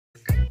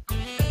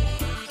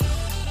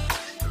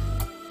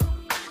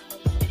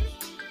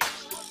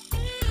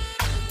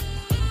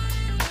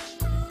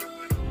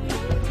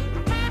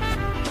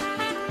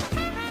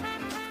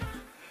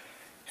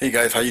Hey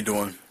guys, how you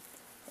doing?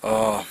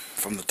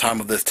 From the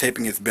time of this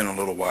taping, it's been a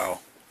little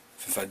while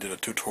since I did a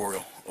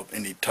tutorial of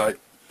any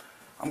type.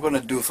 I'm going to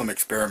do some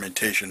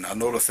experimentation. I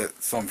noticed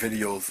that some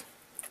videos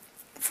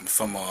from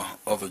some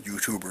other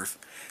YouTubers,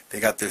 they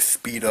got this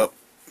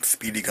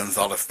Speedy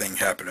Gonzalez thing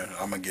happening.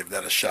 I'm going to give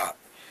that a shot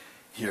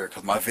here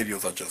because my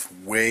videos are just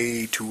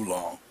way too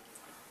long.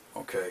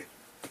 Okay.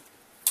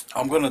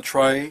 I'm going to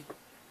try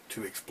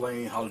to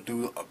explain how to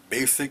do a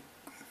basic,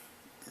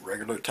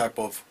 regular type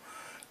of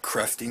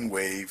cresting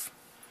wave.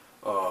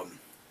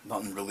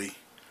 Nothing really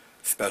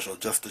special,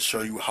 just to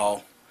show you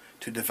how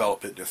to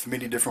develop it. There's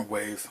many different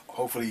ways.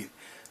 Hopefully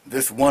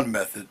this one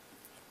method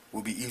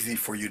will be easy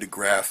for you to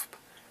grasp,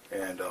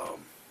 and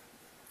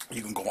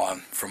you can go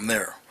on from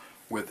there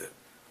with it.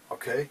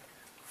 Okay,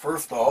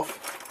 first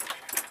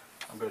off,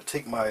 I'm going to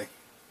take my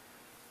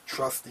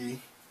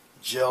trusty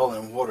gel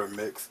and water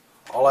mix.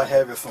 All I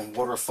have is some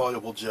water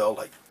soluble gel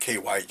like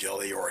KY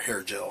jelly or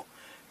hair gel.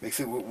 Mix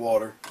it with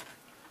water.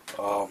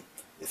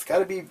 It's got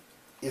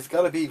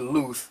to be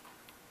loose,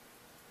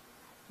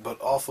 but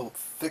also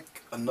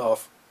thick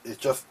enough. It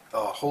just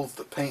holds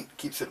the paint,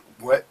 keeps it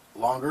wet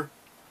longer.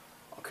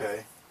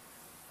 Okay,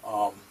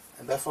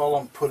 and that's all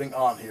I'm putting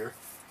on here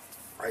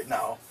right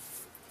now.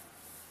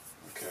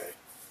 Okay,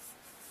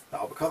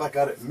 now because I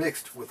got it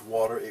mixed with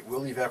water, it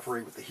will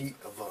evaporate with the heat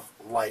of the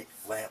light,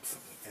 lamps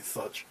and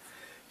such.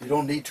 You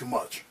don't need too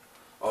much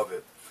of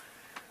it.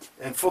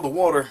 And for the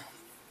water,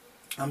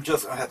 I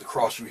have to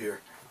cross you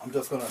here. I'm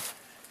just gonna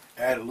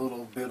add a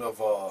little bit of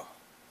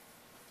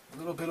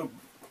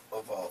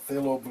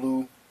phthalo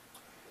blue,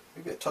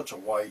 maybe a touch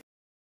of white.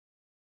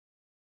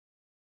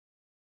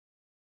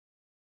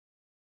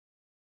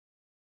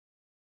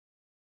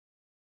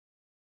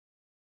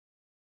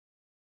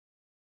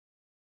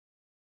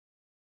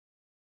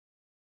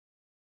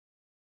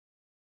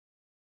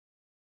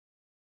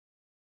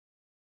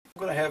 I'm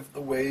going to have the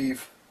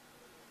wave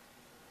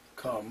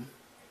come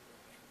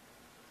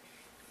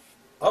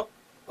up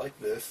like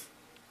this,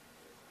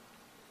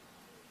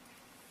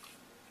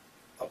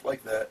 up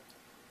like that,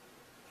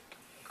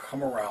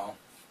 come around,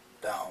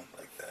 down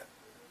like that.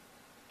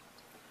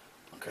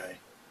 Okay,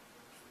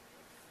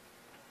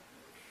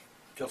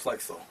 just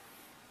like so.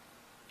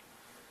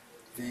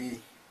 This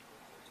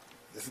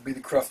will be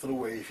the crest of the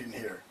wave in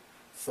here.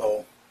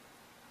 So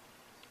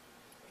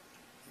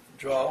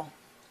draw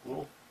a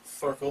little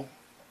circle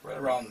right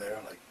around there,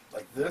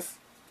 like this.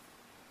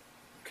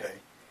 Okay,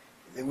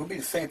 it will be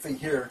the same thing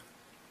here,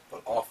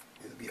 but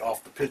it'll be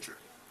off the picture.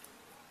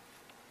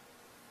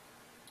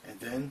 And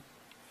then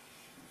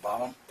the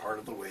bottom part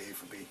of the wave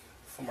will be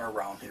somewhere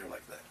around here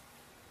like that.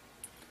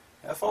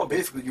 That's all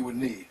basically you would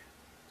need.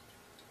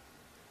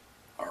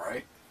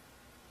 Alright.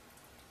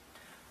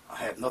 I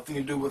have nothing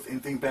to do with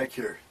anything back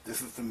here.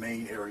 This is the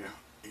main area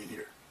in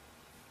here.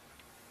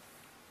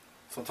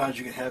 Sometimes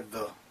you can have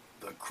the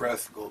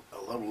crest go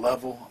a little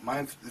level.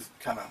 Mine is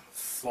kind of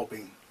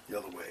sloping the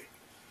other way.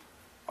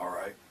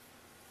 Alright.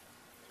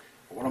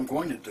 What I'm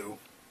going to do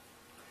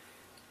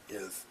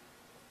is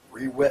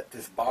re-wet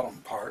this bottom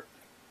part.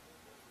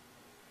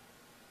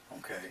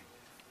 Okay.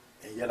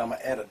 And yet I'm going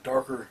to add a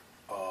darker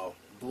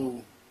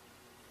blue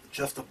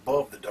just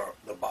above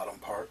the bottom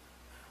part.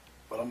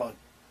 But I'm going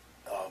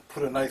to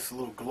put a nice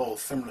little glow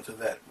similar to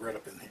that right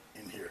up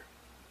in here.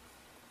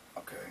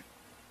 Okay.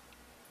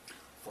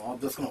 So I'm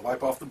just going to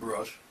wipe off the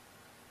brush.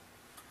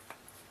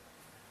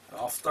 And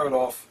I'll start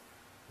off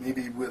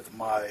maybe with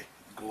my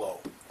glow.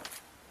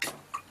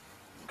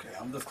 Okay,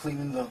 I'm just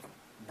cleaning the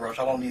brush.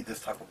 I don't need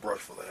this type of brush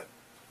for that.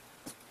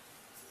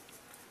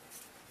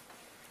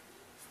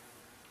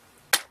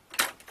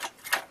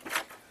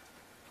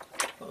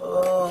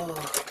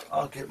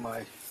 I'll get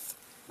my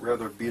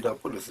rather beat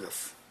up. What is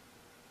this?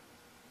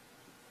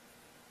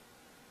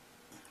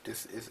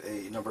 This is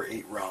a number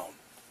 8 round.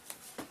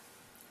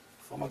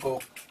 So I'm going to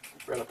go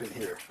right up in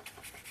here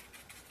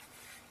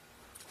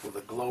with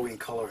a glowing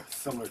color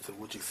similar to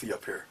what you see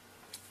up here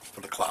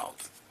for the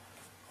clouds.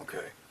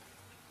 Okay.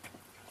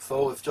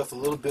 So it's just a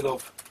little bit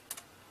of,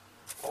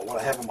 what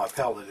I have on my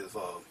palette is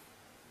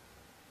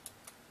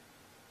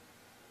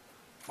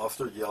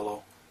mustard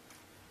yellow,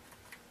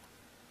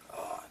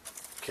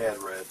 cad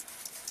red,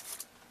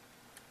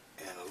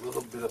 and a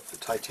little bit of the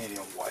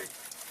titanium white.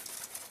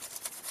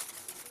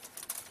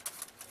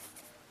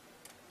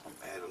 I'm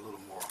gonna add a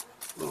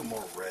little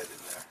more red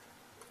in there,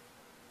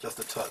 just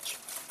a touch.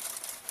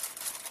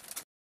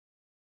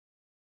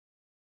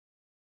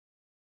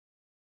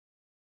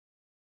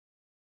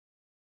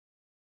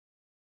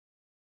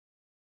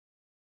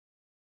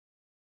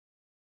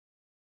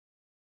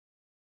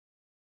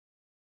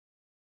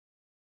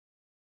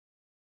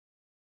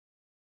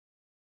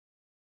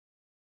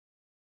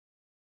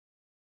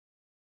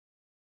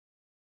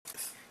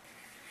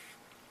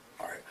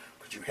 All right,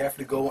 but you have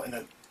to go in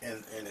a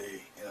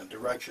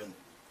direction,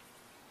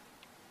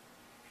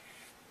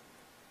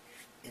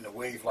 in a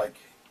wave like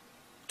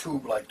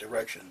tube like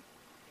direction,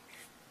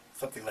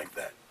 something like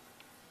that.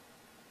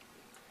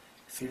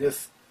 See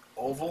this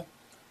oval?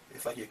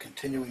 It's like you're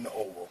continuing the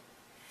oval,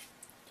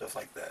 just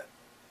like that.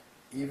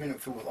 even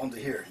if it was under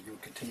here, you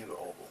would continue the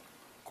oval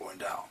going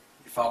down.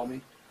 You follow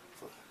me?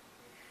 So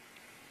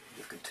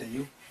just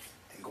continue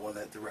and go in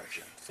that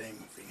direction. Same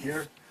thing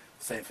here,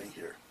 same thing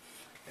here.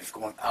 It's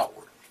going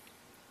outward.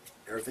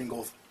 Everything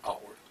goes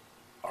outward.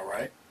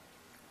 Alright?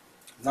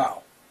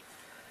 Now,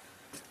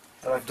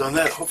 that I've done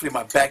that, hopefully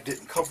my back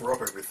didn't cover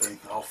up everything.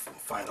 I'll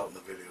find out in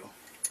the video.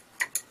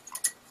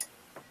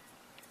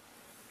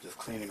 Just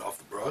cleaning off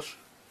the brush.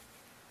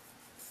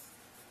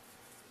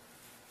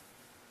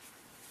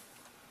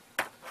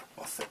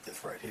 I'll set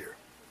this right here.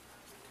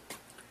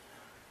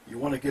 You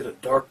want to get a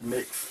dark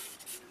mix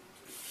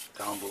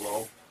down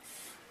below.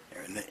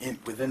 And then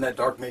within that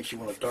dark mix, you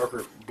want a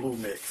darker blue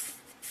mix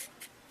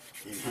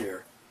in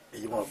here.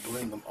 And you want to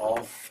blend them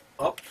all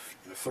up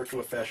in a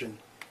circular fashion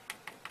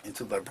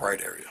into the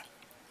bright area.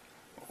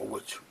 Or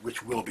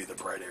which will be the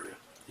bright area.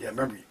 Yeah,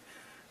 remember,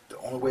 the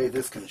only way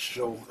this can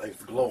show that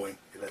it's glowing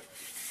is that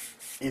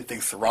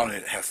anything surrounding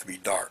it has to be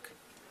dark.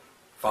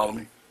 Follow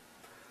me?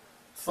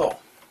 So,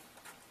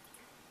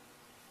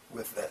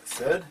 with that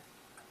said,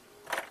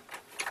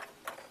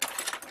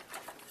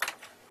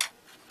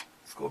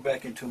 let's go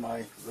back into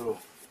my little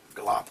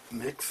glop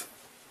mix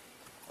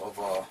of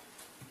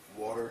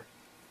water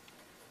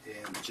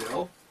and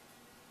gel.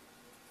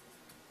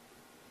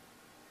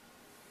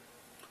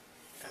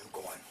 And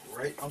going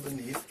right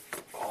underneath,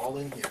 all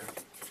in here.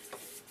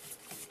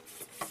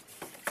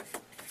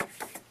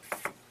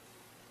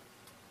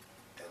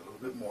 And a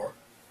little bit more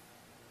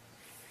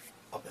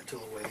up into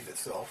the wave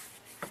itself.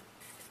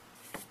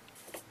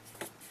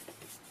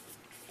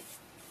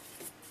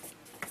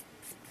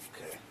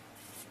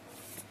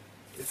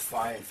 It's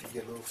fine if you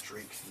get little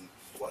streaks and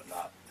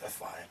whatnot. That's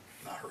fine.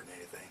 Not hurting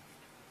anything.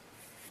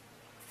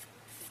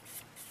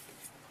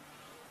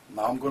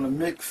 Now I'm going to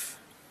mix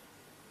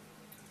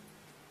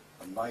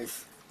a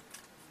nice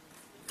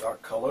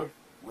dark color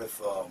with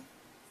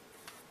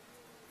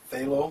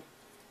phthalo.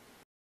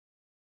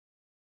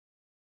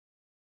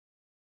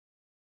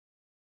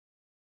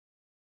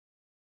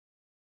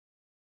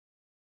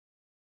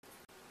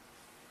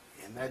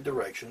 In that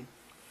direction.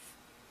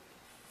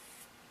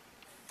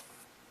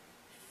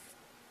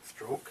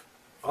 Stroke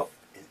up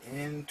and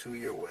into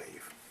your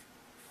wave.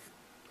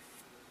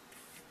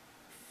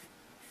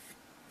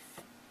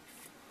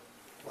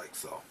 Like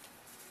so.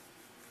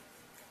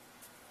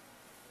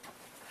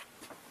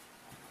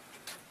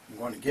 I'm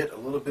going to get a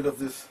little bit of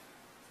this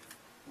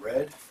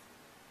red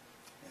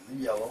and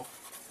the yellow.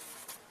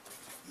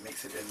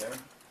 Mix it in there.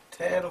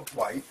 Tad of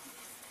white.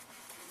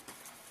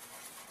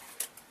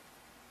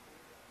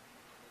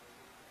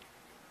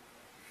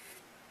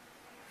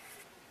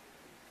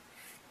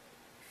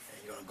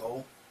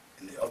 Go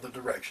in the other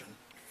direction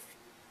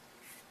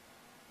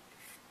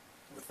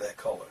with that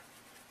color.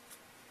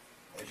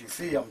 As you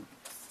see, I'm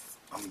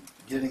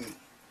getting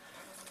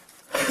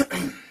a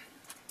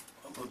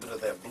little bit of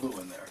that blue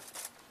in there,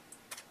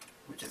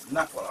 which is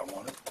not what I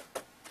wanted,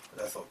 but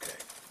that's okay.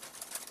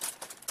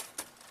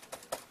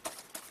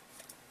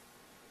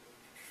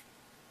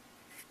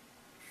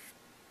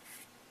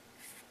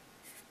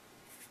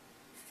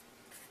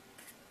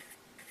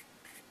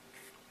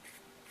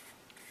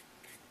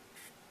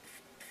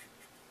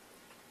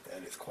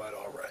 That is quite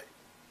all right.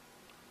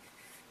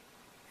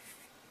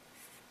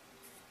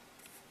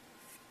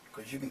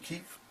 Because you can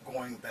keep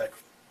going back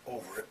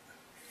over it.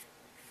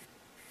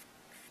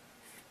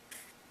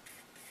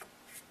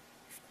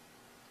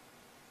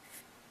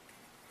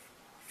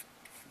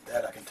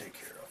 That I can take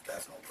care of.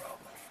 That's no problem.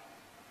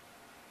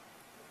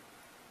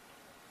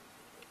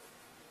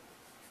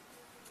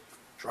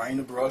 Drying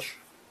the brush.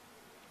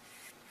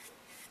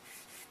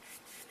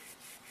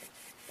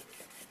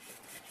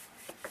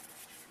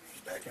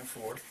 Back and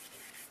forth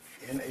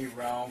in a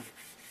round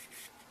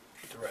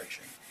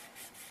direction.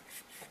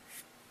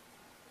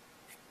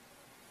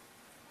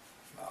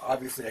 Now,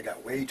 obviously I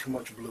got way too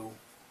much blue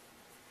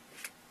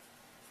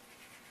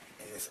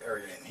in this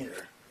area in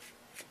here.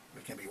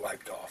 It can be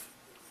wiped off.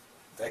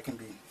 That can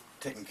be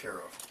taken care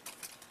of.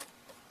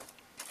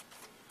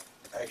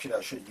 Actually,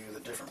 I should use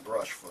a different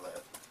brush for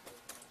that.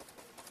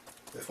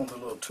 This one's a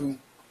little too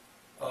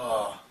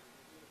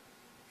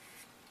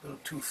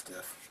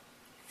stiff,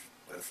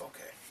 but it's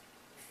okay.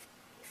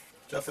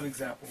 Just an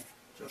example,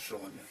 just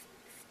showing you.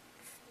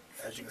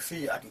 As you can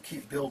see, I can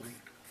keep building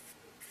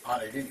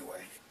on it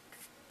anyway.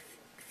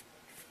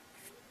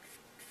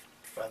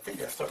 But I think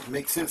that's starting to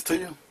make sense to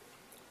you.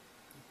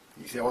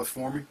 You see how it's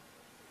forming?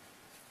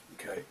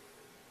 Okay.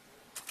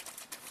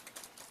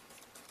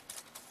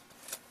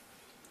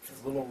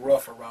 It's a little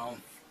rough around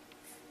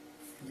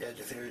the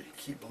edges here. You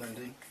keep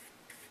blending.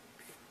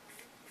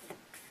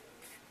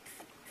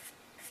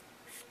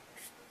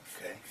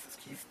 Okay, just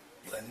keep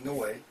blending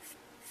away.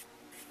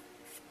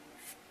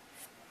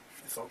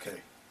 It's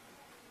okay.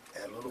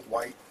 Add a little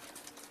white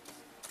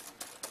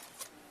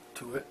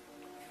to it.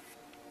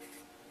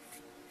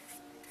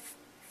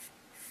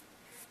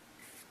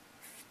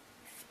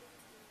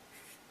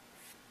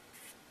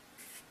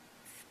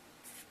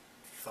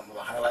 Some of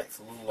the highlights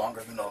a little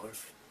longer than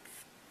others.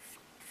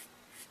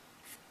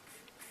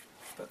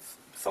 But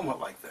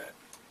somewhat like that.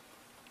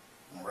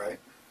 Alright,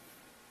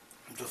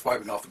 I'm just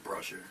wiping off the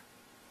brush here.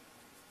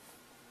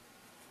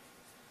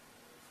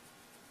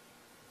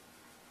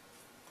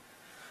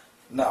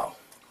 Now,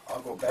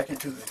 I'll go back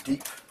into the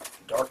deep,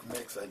 dark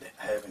mix I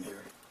have in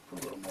here.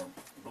 Put a little more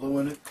blue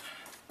in it.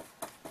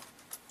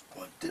 I'm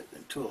going to dip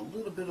into a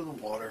little bit of the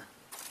water,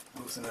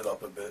 loosen it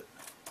up a bit,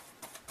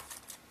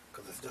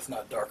 because it's just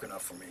not dark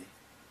enough for me.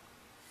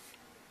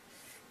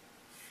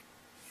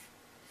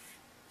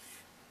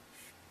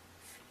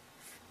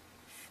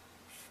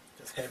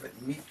 Just have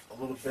it meet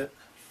a little bit,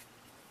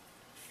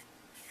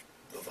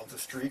 those other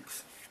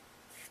streaks.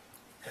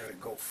 Have it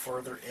go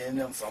further in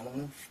on some of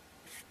them,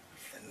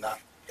 and not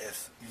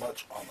as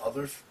much on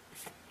others.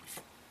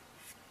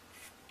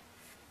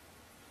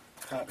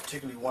 Kind of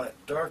particularly want it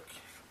dark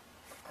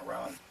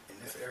around in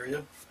this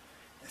area,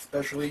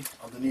 especially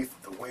underneath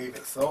the wave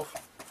itself.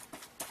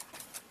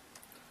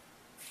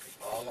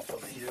 All up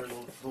under here, a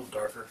little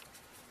darker.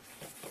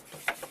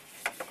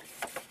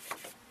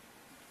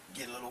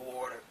 Get a little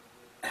water.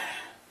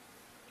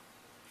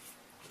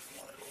 Just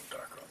want it a little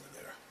darker under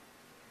there.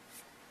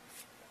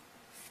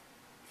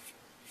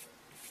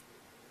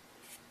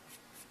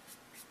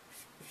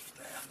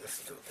 Nah,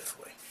 let's do it this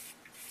way.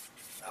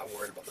 I'll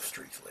worry about the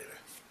streaks later.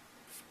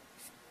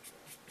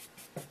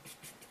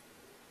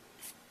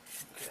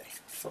 Okay,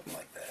 something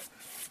like that.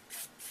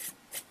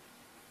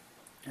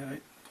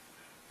 Alright.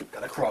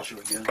 Gotta cross you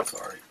again,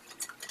 sorry.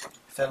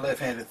 It's that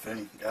left-handed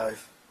thing, guys.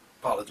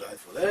 Apologize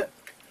for that.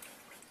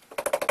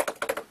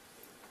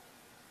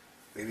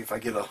 Maybe if I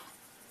get a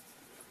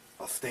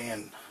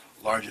stand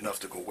large enough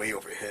to go way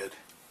overhead,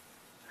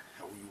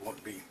 you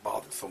won't be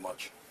bothered so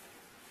much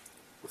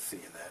with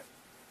seeing that.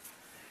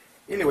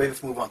 Anyway,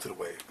 let's move on to the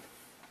wave.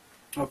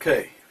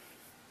 Okay.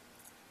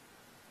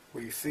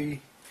 Where you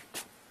see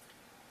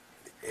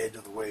the edge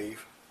of the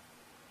wave,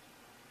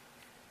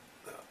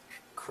 the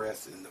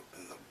crest and the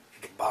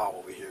bow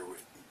over here where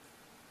it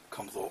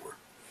comes over.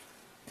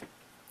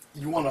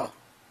 You want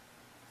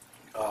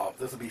to,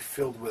 this will be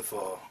filled with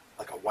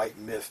like a white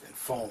mist and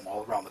foam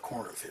all around the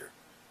corners here.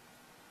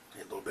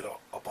 A little bit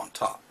up on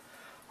top.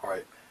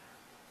 Alright,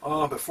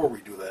 before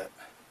we do that,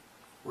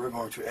 we're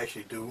going to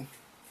actually do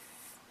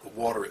the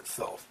water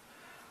itself.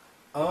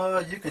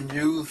 You can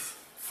use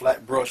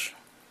flat brush,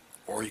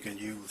 or you can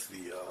use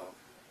the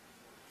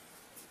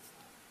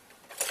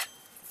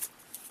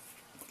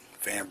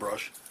fan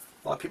brush.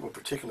 A lot of people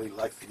particularly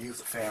like to use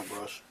the fan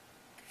brush.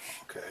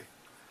 Okay,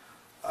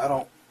 I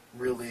don't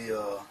really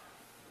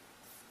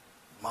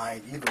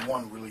mind. Either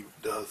one really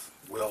does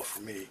well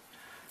for me.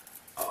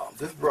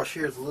 This brush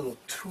here is a little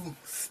too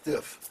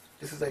stiff.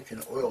 This is actually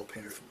an oil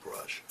painter's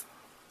brush.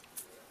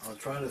 I'm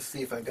trying to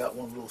see if I got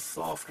one a little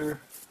softer.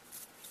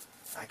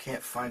 I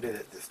can't find it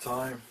at this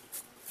time,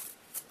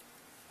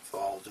 so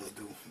I'll just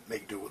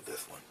make do with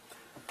this one.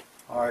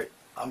 Alright,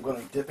 I'm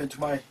going to dip into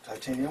my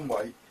titanium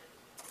white.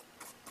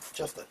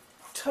 Just a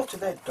touch of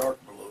that dark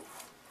blue.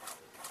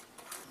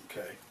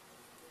 Okay.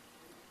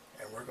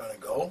 And we're going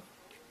to go.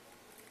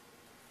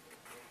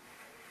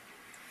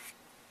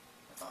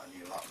 I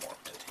need a lot more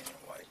titanium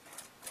white.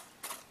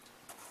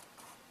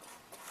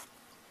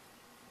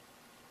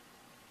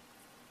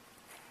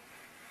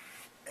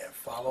 And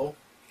follow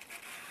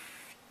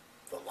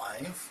the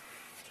lines.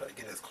 Try to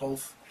get as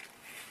close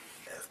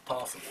as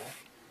possible.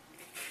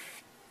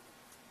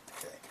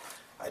 Okay.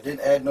 I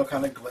didn't add no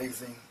kind of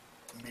glazing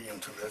medium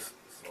to this,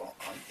 so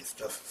it's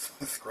just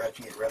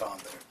scratching it right on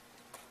there.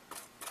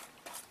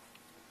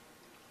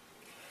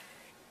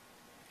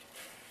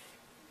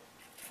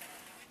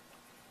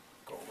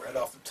 Go right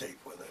off the tape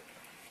with it.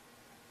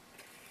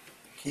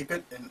 Keep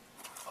it in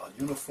a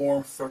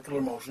uniform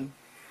circular motion.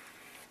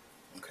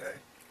 Okay.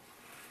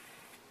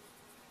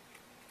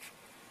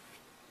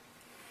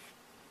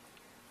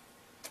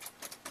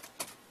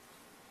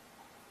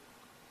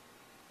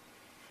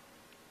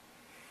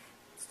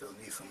 Still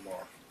need some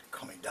more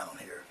coming down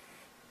here,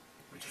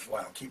 which is why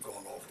I don't keep going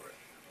over it.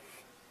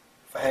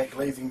 If I had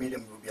glazing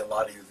medium, it would be a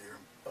lot easier,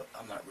 but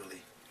I'm not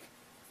really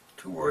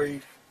too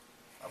worried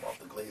about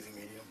the glazing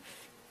medium.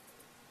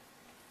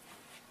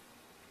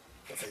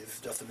 I'll say this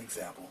is just an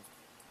example,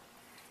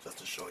 just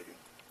to show you.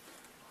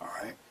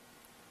 Alright.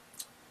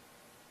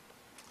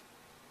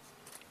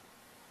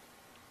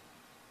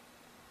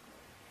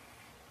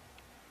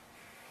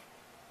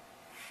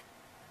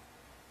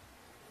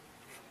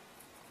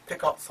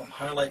 Pick out some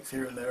highlights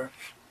here and there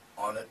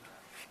on it.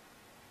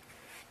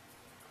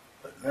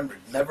 But remember,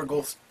 never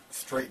go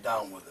straight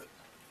down with it.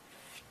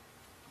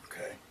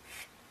 Okay?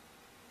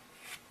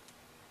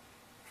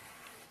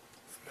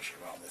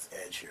 Especially around this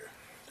edge here,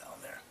 down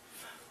there.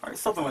 Alright,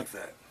 something like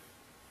that.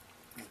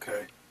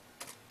 Okay.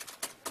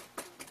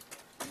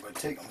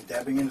 I'm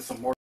dabbing into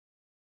some more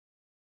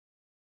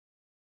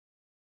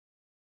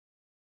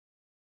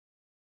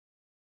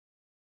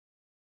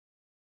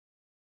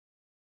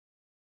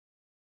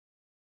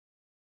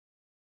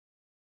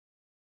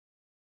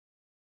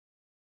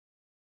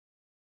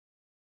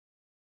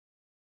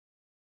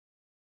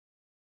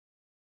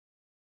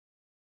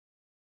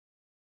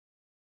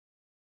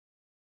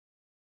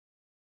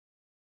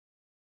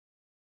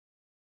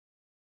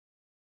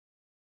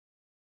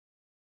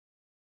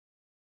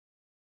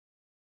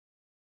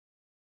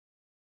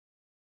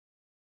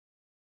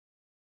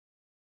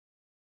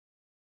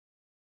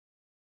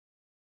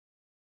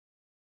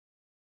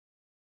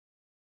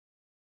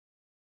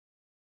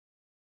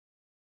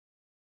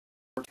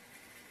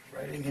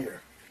right in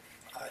here,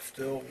 I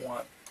still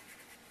want,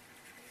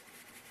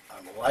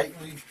 I'm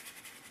lightly,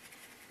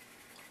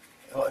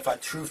 if I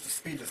choose to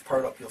speed this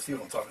part up, you'll see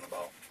what I'm talking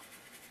about.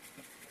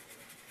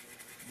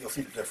 You'll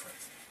see the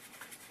difference.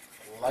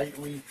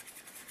 Lightly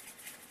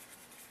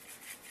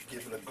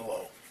give it a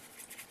glow.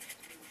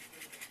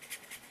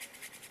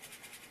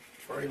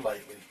 Very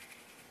lightly.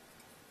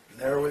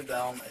 Narrow it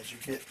down as you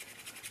get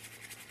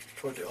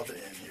toward the other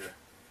end here.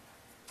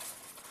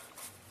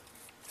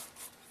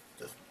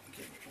 Just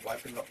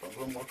wiping up a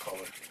little more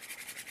color.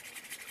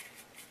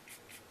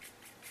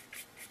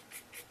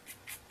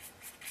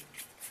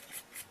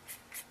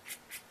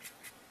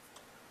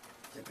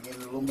 Dipping in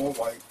a little more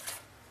white,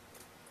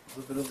 a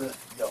little bit of the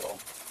yellow.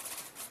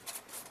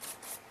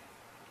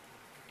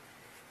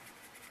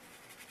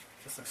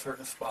 Just in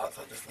certain spots,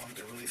 I just want it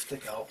to really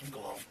stick out and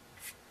glow.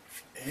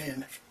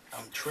 And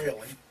I'm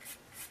trailing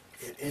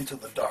it into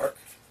the dark.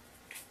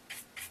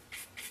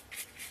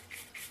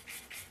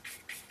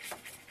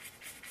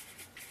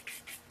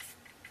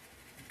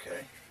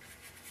 Okay,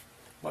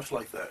 much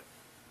like that.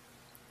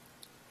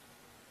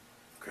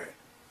 Okay.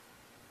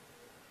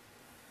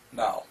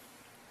 Now,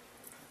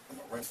 I'm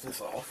going to rinse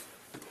this off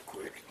real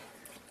quick.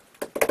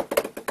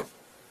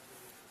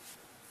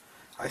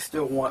 I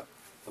still want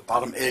the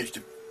bottom edge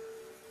to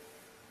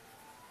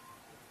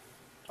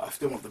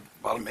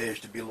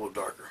be a little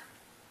darker.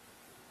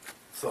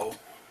 So,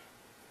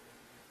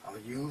 I'm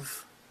going to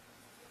use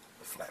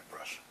the flat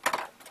brush.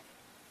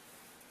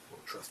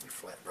 Little trusty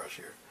flat brush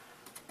here.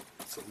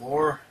 Some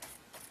more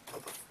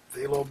of the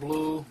phthalo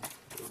blue,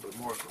 a little bit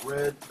more of the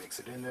red, mix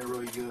it in there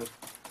really good.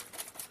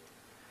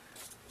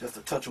 Just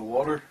a touch of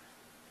water,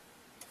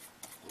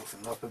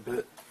 loosen it up a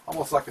bit,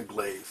 almost like a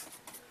glaze.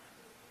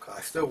 Because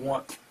I still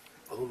want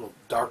a little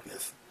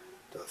darkness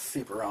to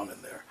seep around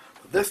in there.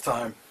 But this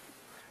time,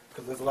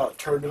 because there's a lot of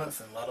turbulence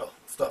and a lot of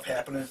stuff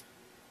happening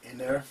in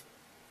there.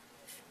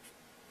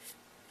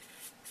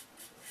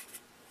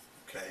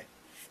 Okay,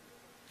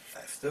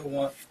 I still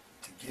want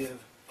to give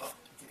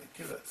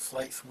a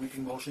slight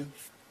sweeping motion.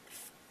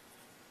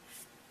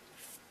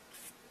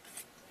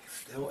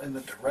 Still in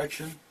the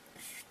direction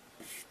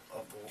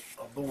of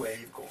the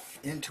wave, go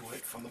into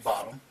it from the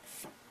bottom.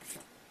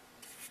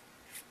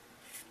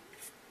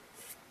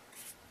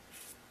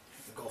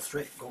 Go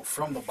straight, go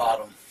from the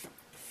bottom.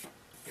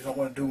 You don't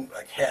want to do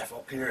like half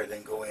up here and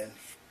then go in,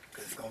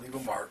 because it's going to leave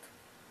a mark.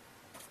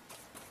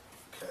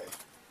 Okay,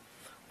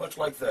 much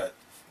like that.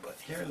 But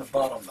here in the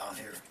bottom down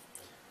here,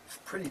 it's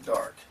pretty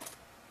dark.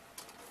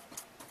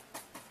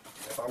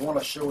 If I want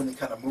to show any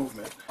kind of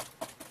movement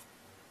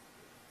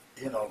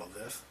in all of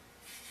this,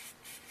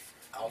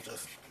 I'll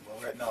just, well,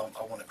 right now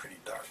I want it pretty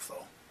dark,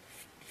 so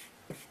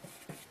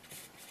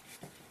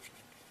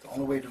the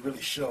only way to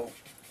really show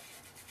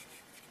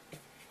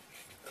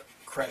the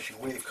crashing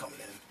wave coming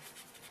in,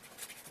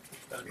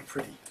 that'll be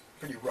pretty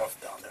rough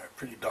down there,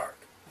 pretty dark.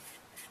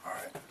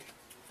 Alright.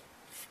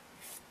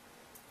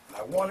 And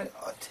I want it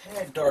a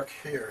tad dark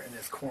here in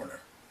this corner.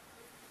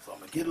 So I'm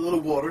going to get a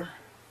little water,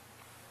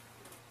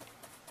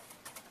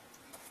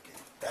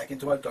 get back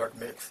into my dark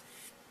mix.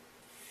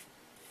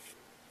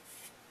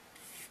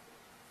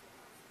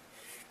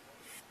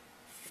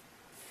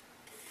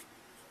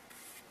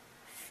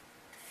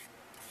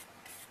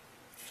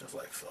 Just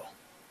like so.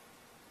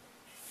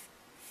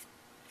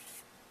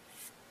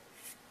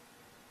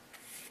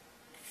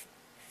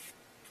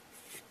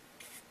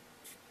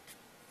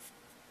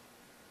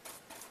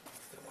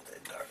 Still want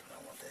that dark, I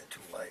don't want that too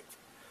light.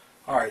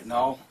 Alright,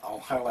 now I'll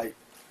highlight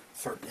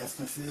certain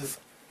instances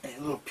and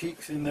little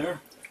peaks in there.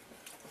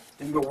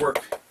 Then we'll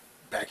work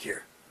back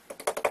here.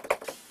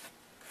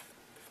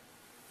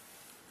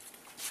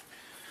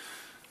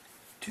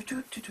 Do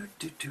do do do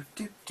do do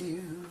do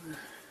do.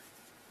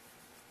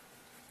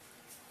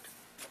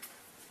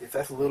 If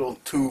that's a little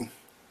too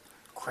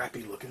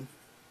crappy looking,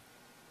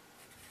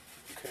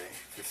 okay,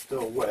 it's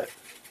still wet.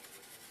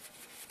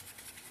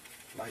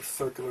 Nice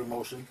circular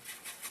motion.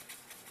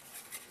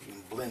 You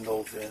can blend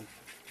those in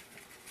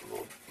a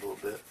little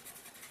bit.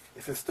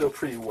 If it's still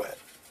pretty wet,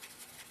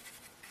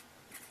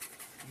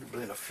 you can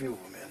blend a few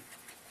of them in.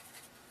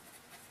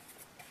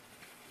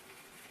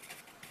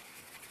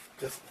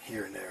 Just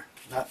here and there.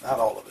 Not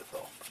all of it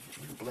though.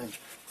 You can blend,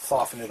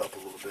 soften it up a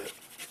little bit.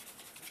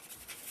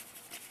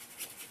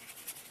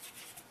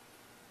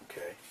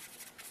 Okay.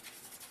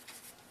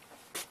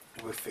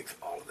 We'll fix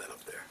all of that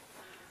up there.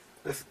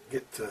 Let's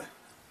get to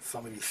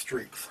some of these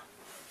streaks.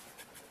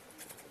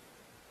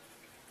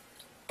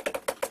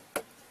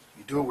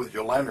 You do it with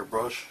your liner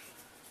brush.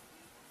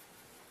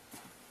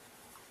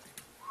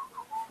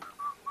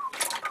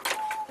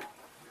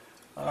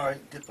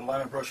 Alright, dip the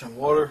liner brush in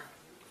water.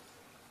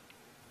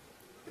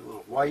 Get a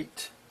little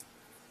white.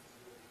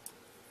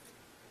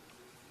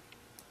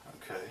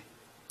 Okay.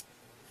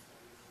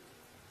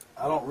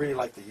 I don't really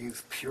like to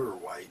use pure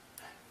white,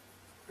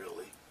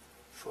 really.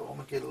 So I'm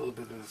going to get a little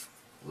bit of this,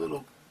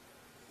 little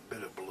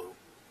bit of blue.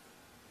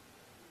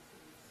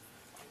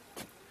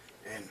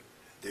 And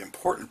the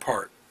important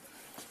part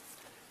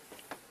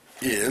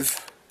is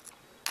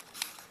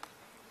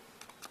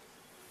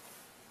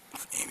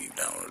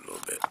a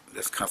little bit.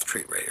 Let's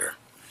concentrate right here.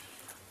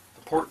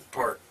 The important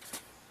part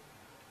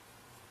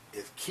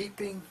is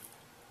keeping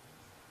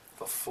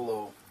the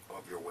flow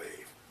of your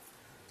wave.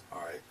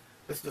 Alright,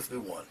 let's just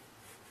do one.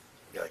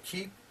 You gotta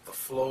keep the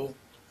flow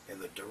in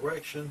the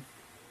direction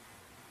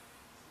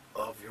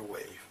of your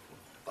wave,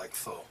 like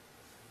so.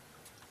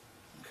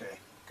 Okay,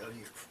 gotta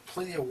use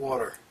plenty of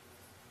water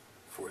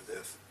for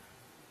this.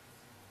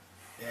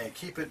 And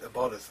keep it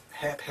about as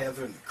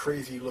haphazard and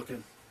crazy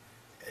looking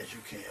as you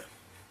can.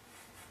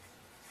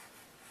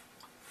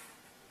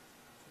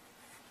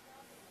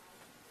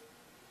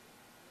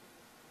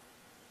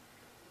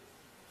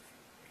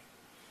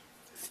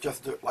 It's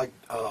just like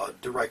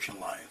direction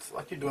lines,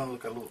 like you're doing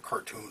like a little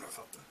cartoon or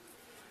something.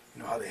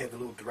 You know how they have the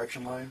little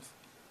direction lines?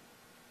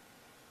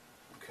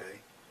 Okay,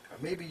 or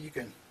maybe you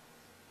can,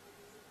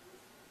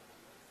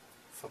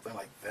 something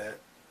like that.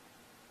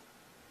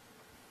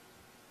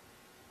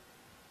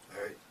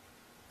 Alright,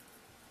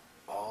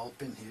 all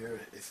up in here,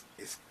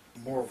 it's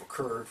more of a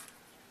curve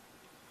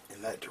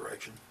in that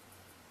direction.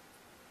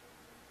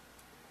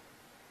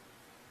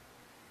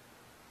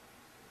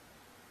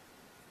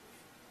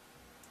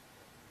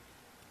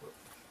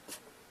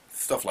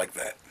 Stuff like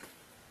that.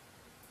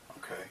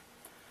 Okay,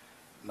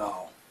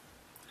 now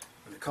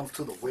when it comes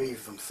to the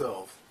waves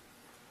themselves,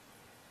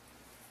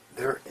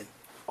 they're in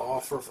all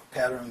sorts of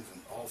patterns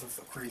and all sorts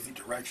of crazy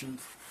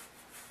directions.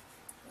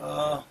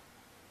 And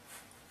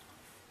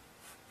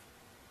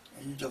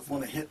you just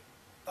want to hit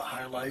the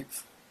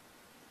highlights.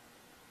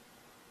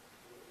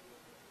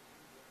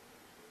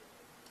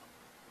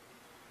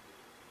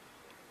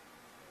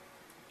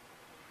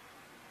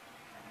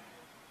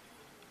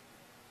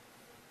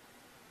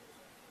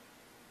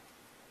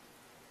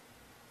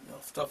 You know,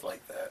 stuff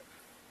like that.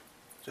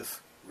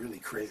 Just really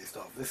crazy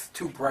stuff. This is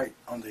too bright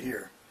under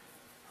here.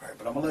 Alright,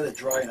 but I'm going to let it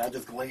dry and I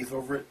just glaze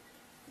over it,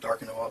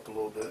 darken it up a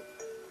little bit.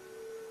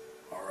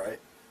 Alright.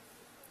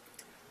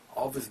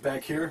 All this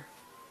back here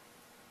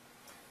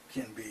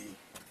can be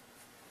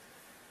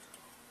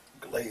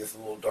glazed a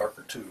little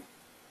darker too.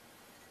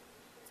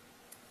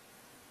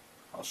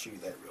 I'll show you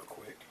that real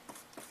quick.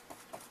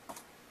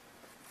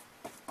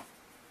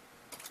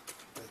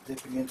 Just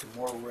dipping into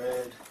more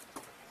red,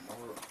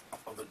 more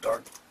of the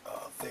dark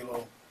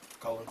phthalo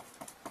color.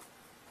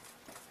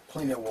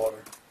 Plenty of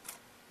water.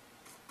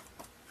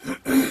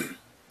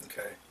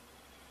 Okay.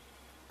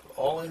 Put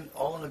all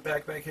in the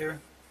back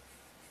here.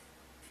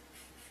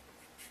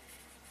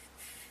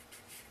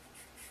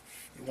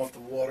 You want the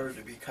water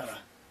to be kind of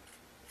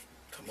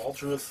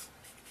tumultuous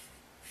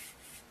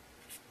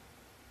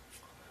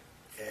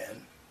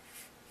and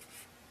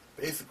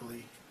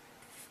basically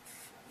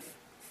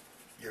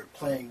you're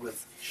playing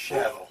with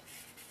shadow.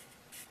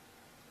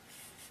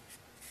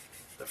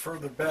 The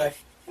further back,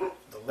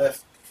 the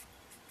less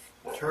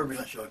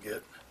turbulence you'll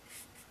get.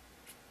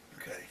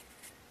 Okay.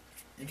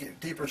 You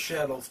get deeper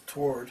shadows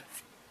toward,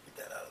 get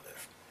that out of there,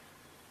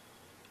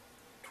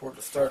 toward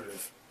the start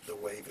of the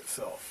wave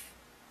itself.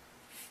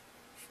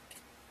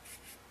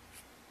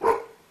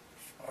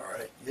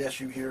 Alright, yes,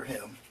 you hear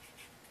him.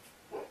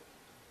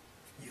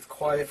 He's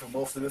quiet for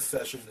most of this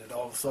session, and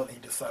all of a sudden he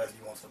decides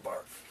he wants to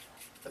bark.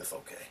 That's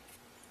okay.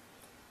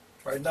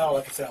 Right now,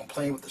 like I said, I'm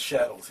playing with the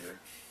shadows here.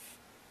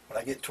 When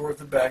I get towards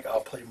the back,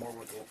 I'll play more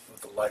with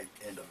the light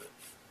end of it.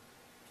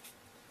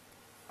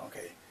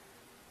 Okay,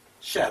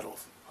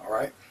 shadows,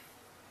 alright?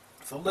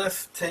 So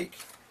let's take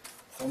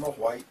some of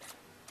the white,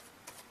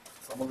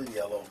 some of the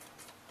yellow,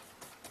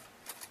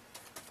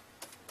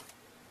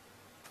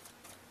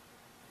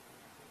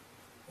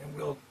 and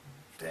we'll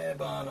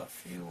dab on a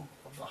few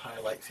of the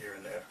highlights here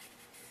and there.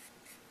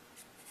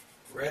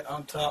 Right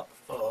on top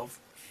of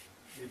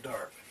your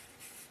dark.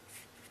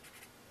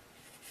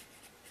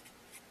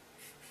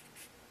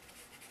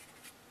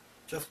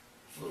 Just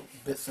little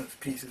bits and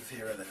pieces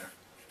here and there.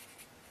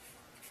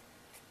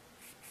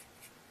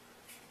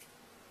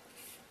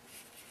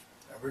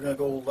 And we're going to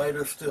go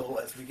lighter still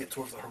as we get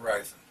towards the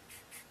horizon.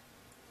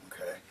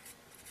 Okay.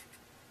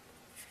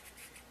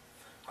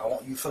 I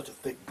won't use such a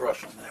thick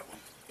brush on that one.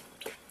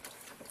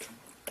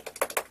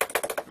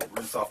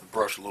 Rinse off the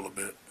brush a little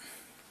bit.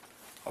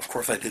 Of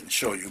course I didn't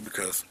show you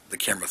because the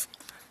camera's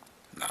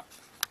not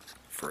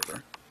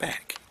further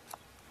back.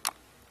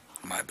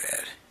 My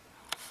bad.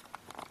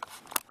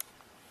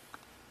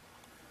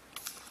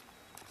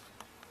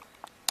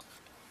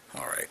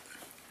 Alright.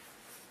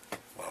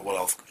 Well, what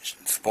else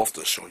I'm supposed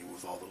to show you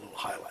was all the little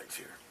highlights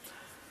here.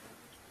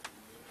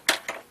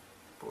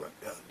 But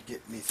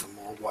get me some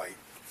more white.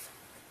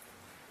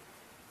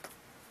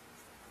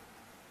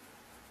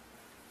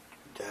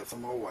 Dab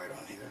some more white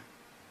on here.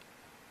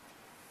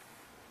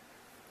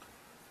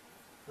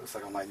 Looks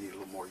like I might need a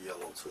little more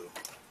yellow too.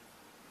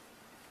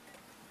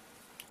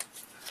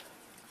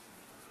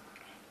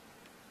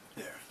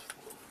 There, just a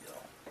little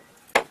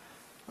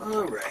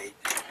yellow. Alright.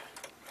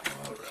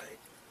 Alright.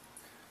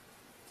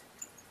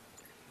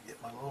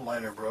 Get my little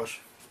liner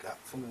brush. Got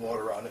some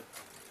water on it.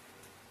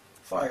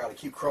 Sorry I gotta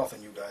keep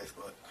crossing you guys,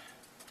 but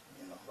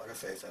you know, like I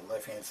say, it's that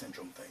left hand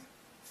syndrome thing.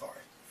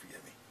 Sorry,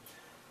 forgive me.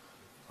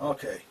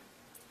 Okay.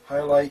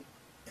 Highlight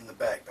in the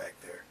back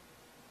there.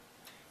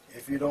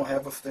 If you don't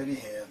have a steady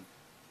hand,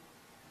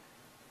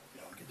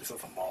 get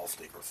yourself a maul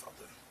stick or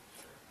something.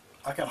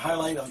 I can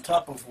highlight on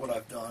top of what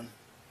I've done.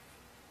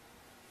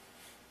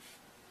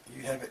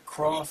 You have it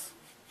cross,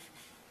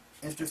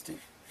 interesting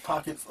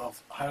pockets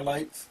of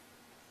highlights.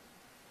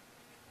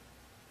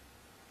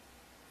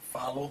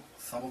 Follow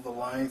some of the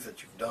lines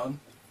that you've done.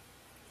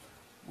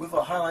 With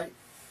a highlight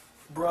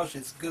brush,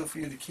 it's good for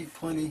you to keep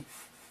plenty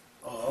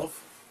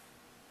of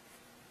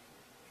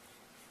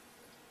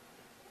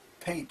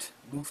paint,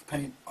 loose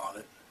paint on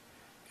it.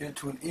 Get it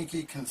to an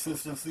inky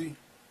consistency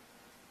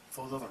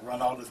so it doesn't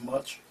run out as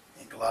much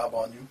and glob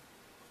on you.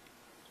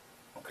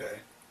 Okay.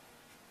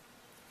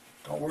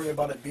 Don't worry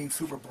about it being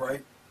super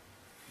bright,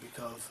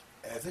 because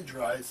as it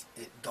dries,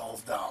 it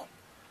dulls down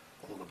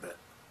a little bit.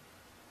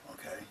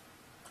 Okay.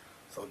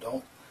 So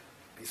don't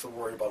be so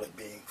worried about it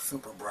being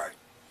super bright,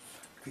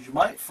 because you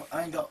might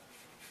find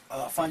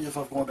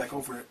yourself going back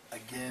over it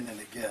again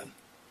and again,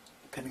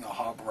 depending on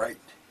how bright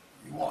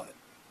you want it.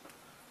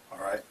 All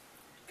right.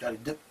 Got to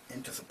dip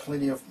into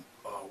plenty of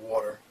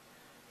water.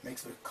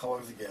 Mix the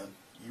colors again.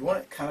 You want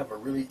it kind of a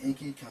really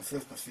inky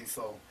consistency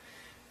so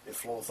it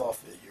flows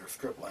off your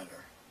script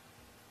liner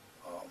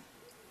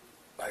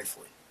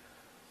nicely.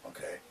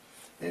 Okay.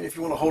 And if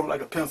you want to hold it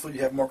like a pencil, you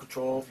have more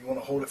control. If you want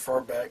to hold it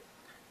far back,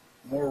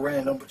 more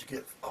random, but you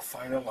get a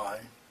finer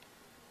line.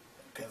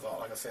 It depends on,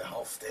 like I said,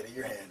 how steady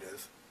your hand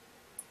is.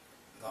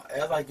 Now,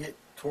 as I get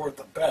toward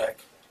the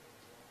back,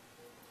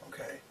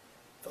 okay,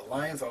 the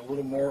lines are a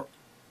little more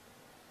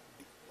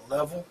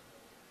level,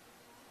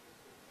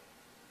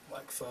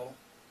 like so,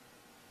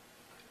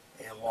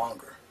 and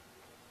longer,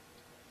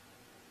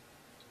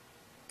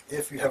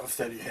 if you have a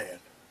steady hand.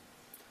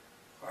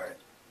 Alright.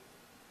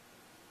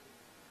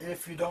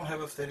 If you don't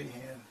have a steady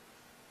hand,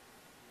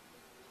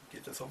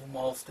 get yourself a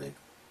maul stick,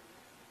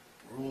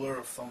 ruler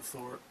of some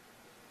sort,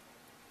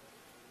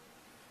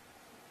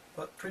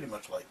 but pretty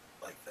much like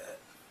that.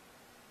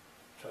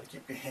 Try to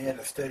keep your hand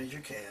as steady as you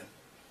can.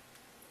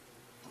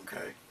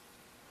 Okay.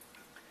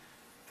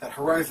 That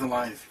horizon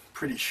line is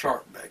pretty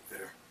sharp back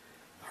there.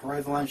 The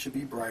horizon line should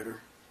be brighter.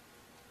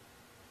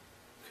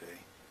 Okay.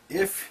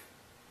 If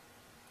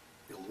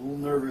you're a little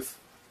nervous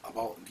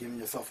about giving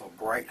yourself a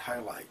bright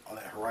highlight on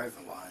that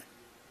horizon line,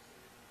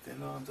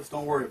 then just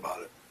don't worry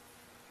about it.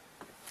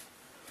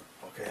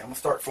 Okay, I'm going to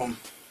start from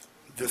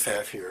this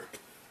half here.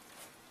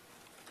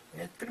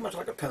 And it's pretty much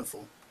like a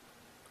pencil.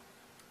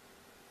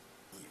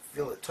 You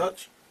feel it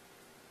touch.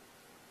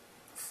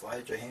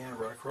 Slide your hand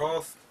right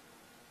across.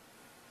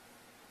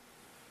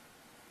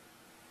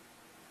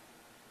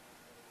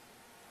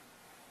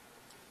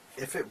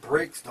 If it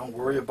breaks, don't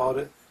worry about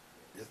it.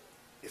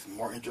 It's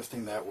more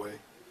interesting that way.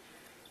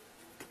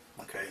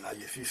 Okay, now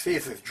if you see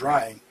it's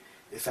drying,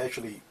 it's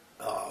actually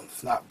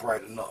it's not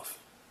bright enough.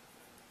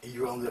 And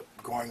you end up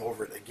going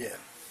over it again.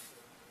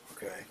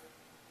 Okay.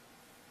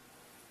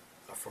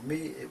 Now for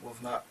me, it was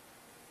not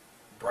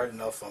bright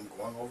enough, so I'm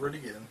going over it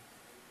again.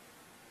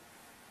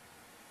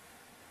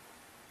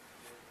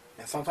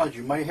 And sometimes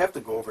you might have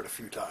to go over it a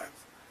few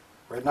times.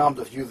 Right now I'm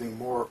just using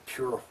more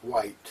pure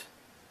white,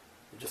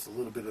 with just a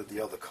little bit of the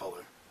other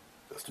color,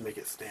 just to make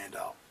it stand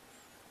out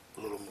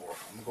a little more.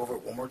 I'm going to go over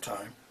it one more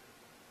time.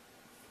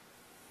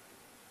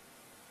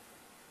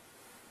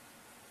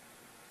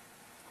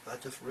 I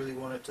just really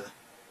wanted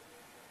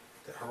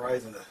the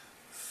horizon to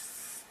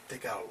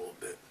stick out a little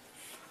bit.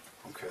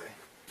 Okay.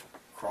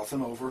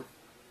 Crossing over.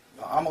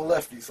 Now I'm a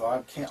lefty, so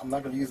I'm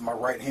not going to use my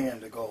right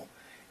hand to go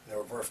in the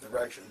reverse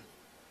direction.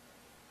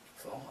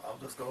 So I'll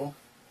just go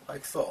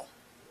like so.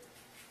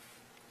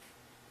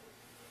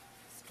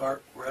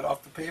 Start right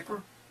off the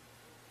paper.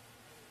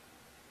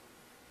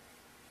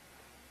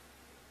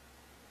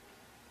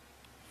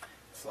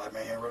 Slide my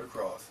hand right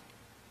across.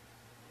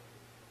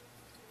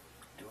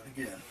 Do it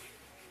again.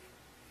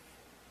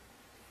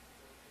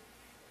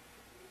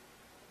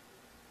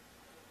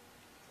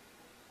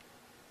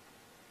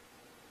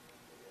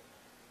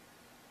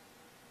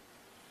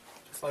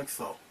 Just like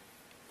so.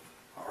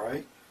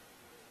 Alright?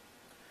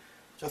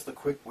 Just a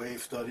quick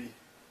wave study.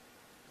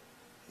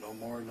 No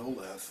more, no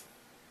less.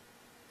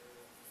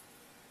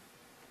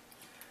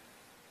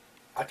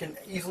 I can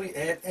easily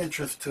add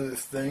interest to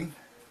this thing.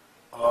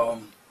 Let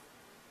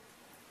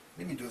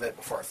me do that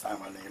before I sign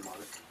my name on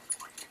it.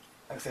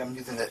 Like I say, I'm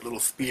using that little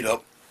speed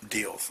up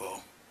deal,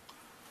 so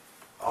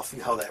I'll see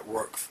how that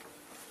works.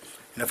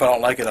 And if I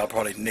don't like it, I'll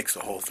probably nix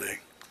the whole thing.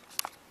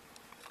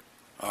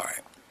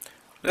 Alright.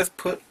 Let's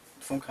put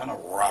some kind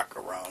of rock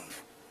around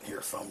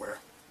here somewhere.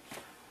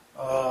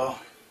 Do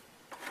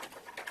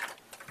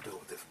it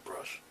with this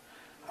brush.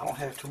 I don't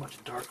have too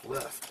much dark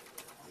left.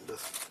 I'm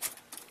just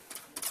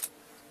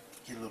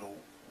get a little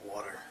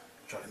water,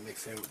 try to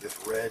mix in with this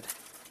red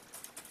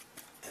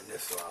and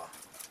this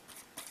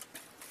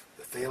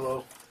the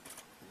phthalo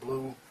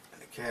blue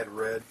and the cad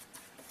red.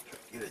 Try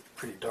to get a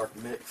pretty dark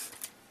mix.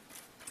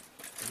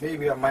 And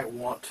maybe I might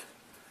want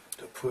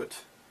to put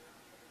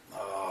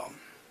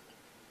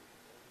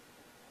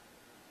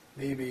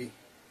maybe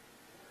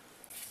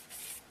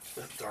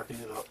let's darken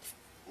it up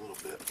a little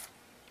bit.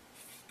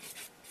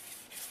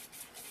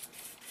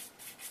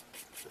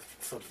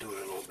 subdue it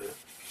a little bit,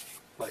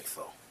 like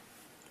so.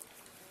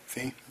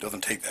 See,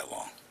 doesn't take that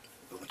long.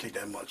 Doesn't take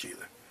that much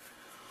either.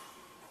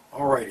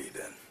 Alrighty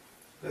then,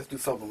 let's do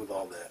something with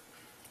all that.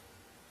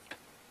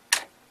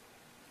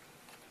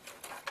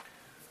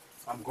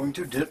 I'm going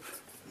to dip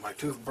my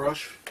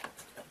toothbrush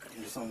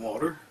into some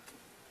water,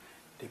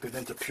 dip it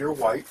into pure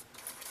white.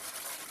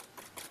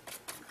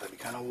 That'll be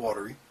kind of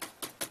watery.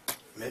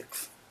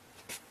 Mix,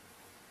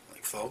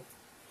 like so,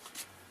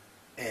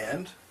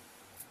 and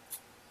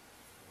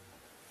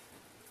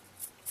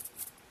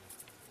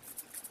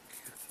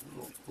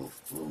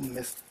little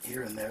mist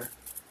here and there,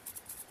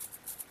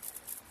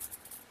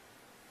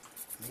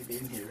 maybe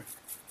in here.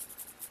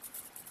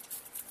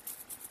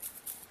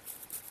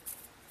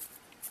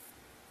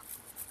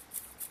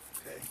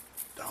 Okay,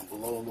 down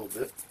below a little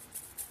bit,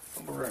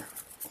 somewhere,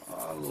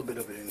 a little bit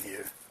of it in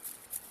here.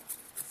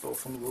 So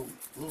some little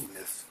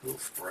mist, little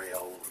spray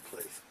all over the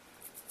place.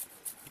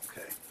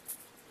 Okay.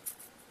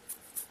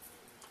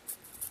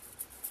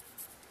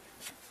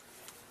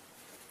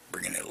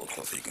 Bringing it a little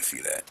closer, you can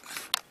see that.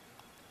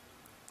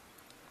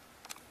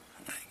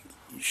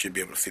 You should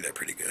be able to see that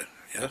pretty good.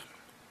 Yeah.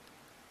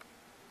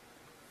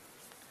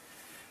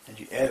 And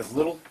you add as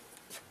little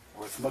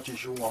or as much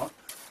as you want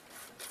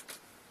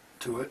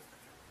to it.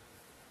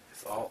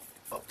 It's all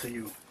up to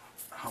you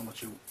how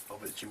much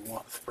of it you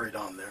want sprayed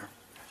on there.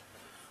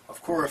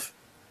 Of course,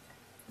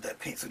 that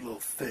paint's a little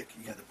thick.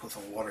 You have to put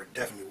some water,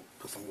 definitely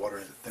put some water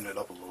in to thin it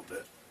up a little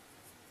bit.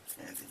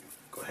 And then you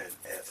go ahead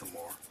and add some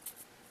more.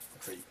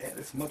 So you add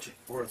as much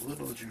or as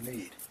little as you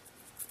need.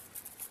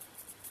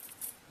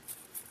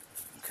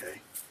 Okay.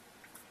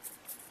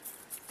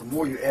 The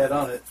more you add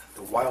on it,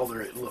 the wilder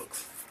it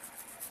looks.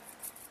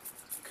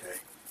 Okay.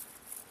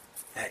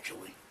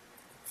 Actually.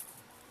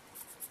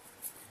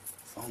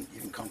 Some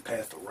you can come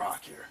past a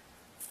rock here.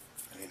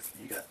 I mean,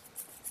 you got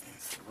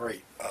it's a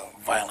very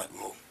violent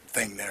little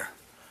thing there.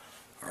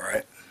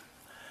 Alright.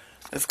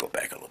 Let's go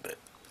back a little bit.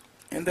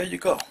 And there you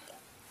go.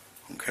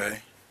 Okay.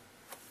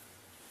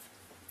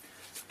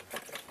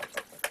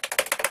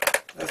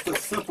 That's the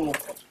simple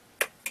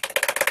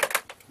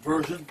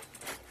version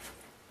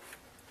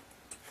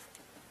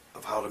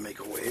of how to make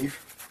a wave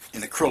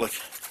in acrylic.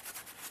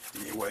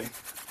 Anyway,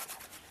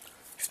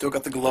 still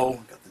got the glow,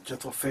 got the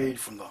gentle fade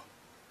from the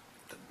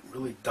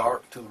really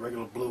dark to the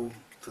regular blue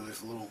to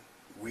this little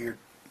weird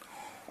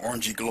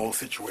orangey glow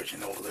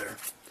situation over there.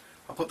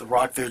 I'll put the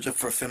rock there just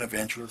for a sense of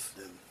interest,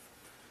 and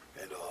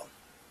it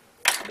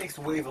makes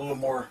the wave a little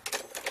more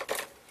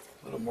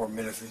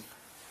menacing.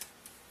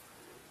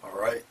 All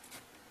right,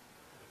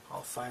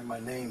 I'll sign my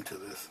name to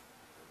this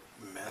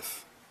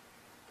mess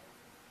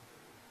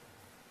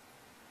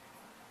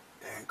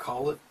and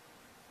call it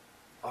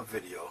a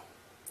video.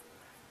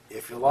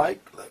 If you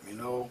like, let me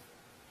know.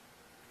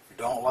 If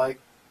you don't like,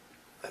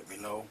 let me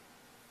know.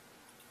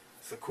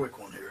 It's a quick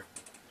one here.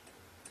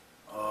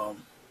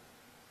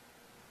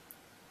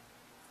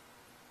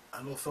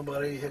 I know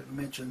somebody had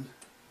mentioned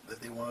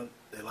that they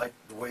liked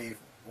the wave,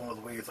 one of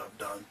the waves I've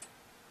done,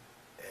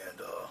 and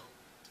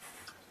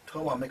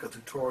told them I'll make a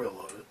tutorial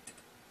of it,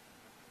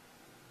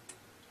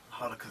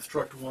 how to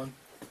construct one.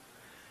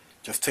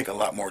 Just take a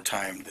lot more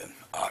time than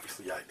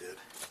obviously I did.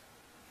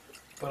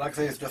 But like I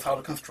say, it's just how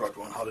to construct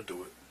one, how to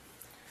do it.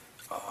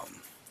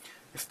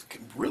 It's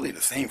really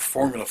the same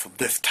formula for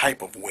this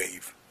type of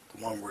wave,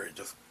 the one where it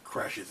just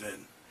crashes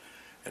in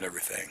and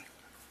everything.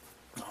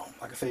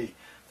 Like I say,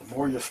 the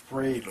more you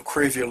spray, the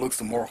crazier it looks,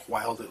 the more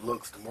wild it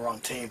looks, the more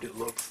untamed it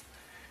looks,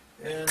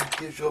 and it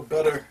gives you a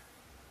better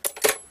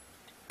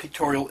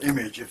pictorial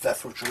image if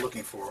that's what you're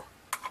looking for.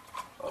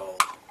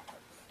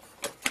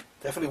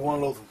 Definitely one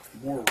of those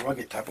more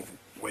rugged type of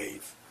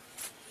waves.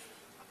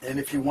 And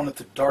if you wanted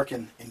to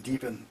darken and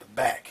deepen the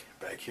back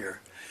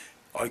here,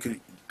 all you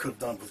could have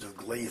done was just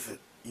glaze it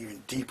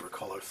even deeper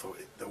color so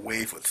the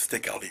wave would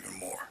stick out even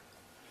more.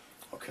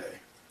 Okay,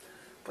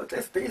 but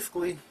that's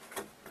basically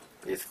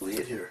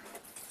it here.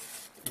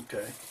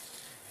 Okay,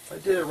 if I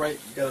did it right,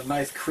 you got a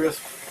nice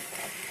crisp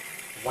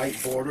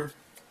white border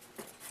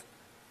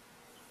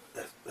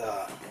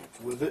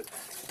with it.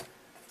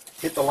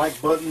 Hit the like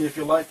button if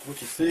you like what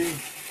you see.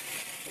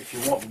 If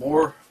you want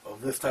more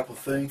of this type of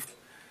thing,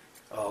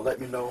 let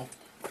me know.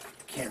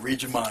 Can't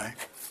read your mind,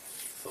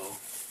 so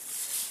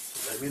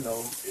let me know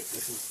if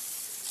this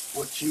is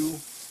what you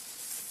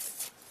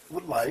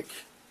would like.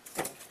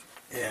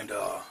 And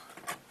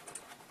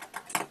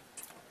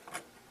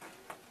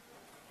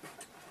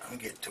I'm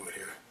getting to it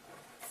here.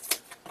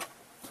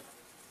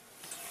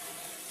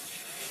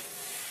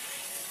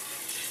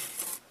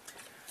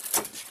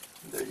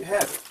 There you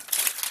have it.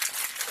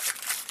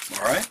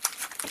 Alright.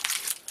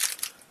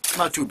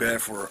 Not too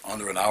bad for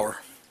under an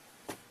hour.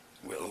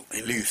 Well,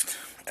 at least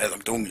as I'm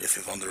doing this,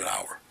 it's under an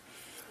hour.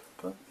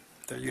 But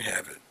there you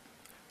have it.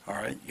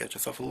 Alright, you got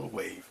yourself a little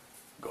wave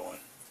going.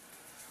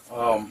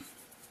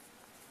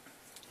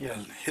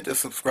 Yeah, hit the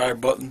subscribe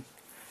button.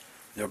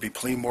 There'll be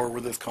plenty more where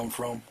this come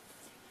from.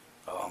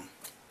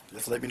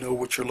 Just let me know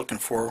what you're looking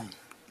for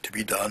to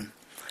be done.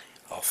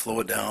 I'll slow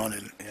it down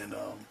and you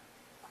know,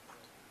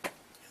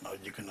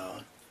 you can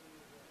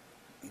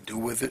Do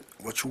with it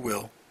what you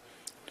will.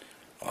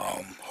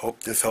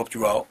 Hope this helped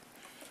you out.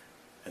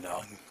 And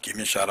give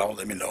me a shout out.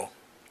 Let me know.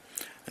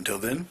 Until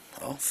then,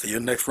 I'll see you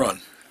next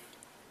run.